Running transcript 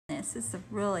this. This is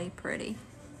really pretty.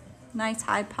 Nice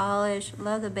high polish.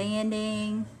 Love the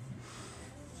banding.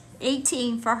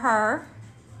 18 for her.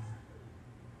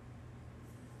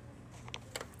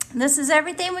 This is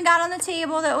everything we got on the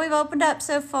table that we've opened up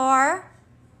so far.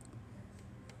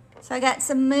 So I got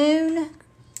some moon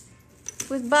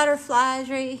with butterflies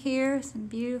right here. Some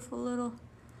beautiful little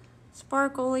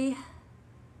sparkly.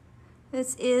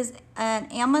 This is an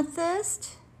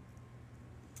amethyst.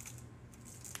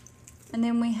 And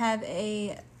then we have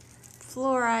a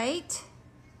fluorite.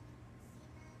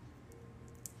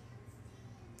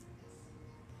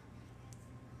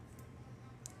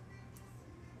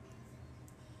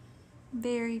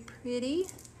 Very pretty.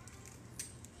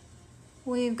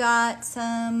 We've got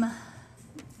some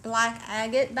black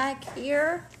agate back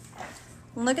here.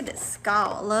 Look at this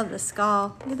skull. I love the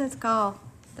skull. Look at that skull.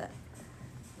 Let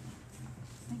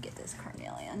me get this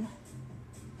carnelian.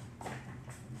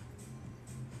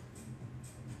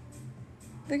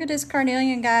 Look at this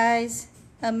carnelian, guys.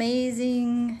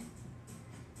 Amazing.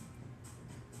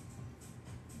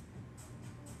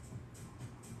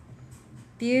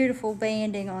 Beautiful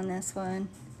banding on this one.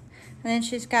 And then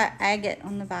she's got agate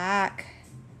on the back.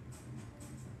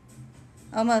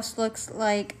 Almost looks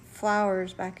like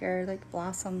flowers back there, like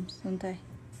blossoms, don't they?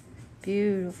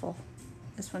 Beautiful.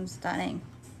 This one's stunning.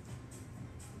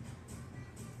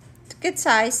 It's a good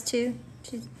size too.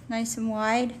 She's nice and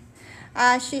wide.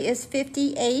 She is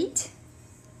 58.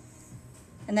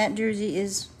 And that jersey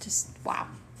is just, wow.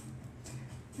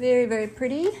 Very, very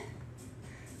pretty.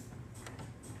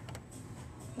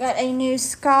 Got a new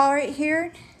skull right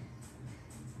here.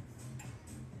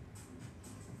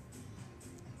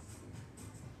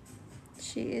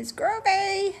 She is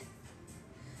groovy.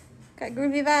 Got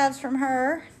groovy vibes from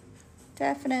her,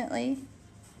 definitely.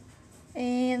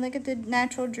 And look at the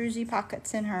natural jersey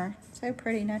pockets in her. So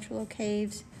pretty, natural little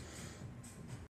caves.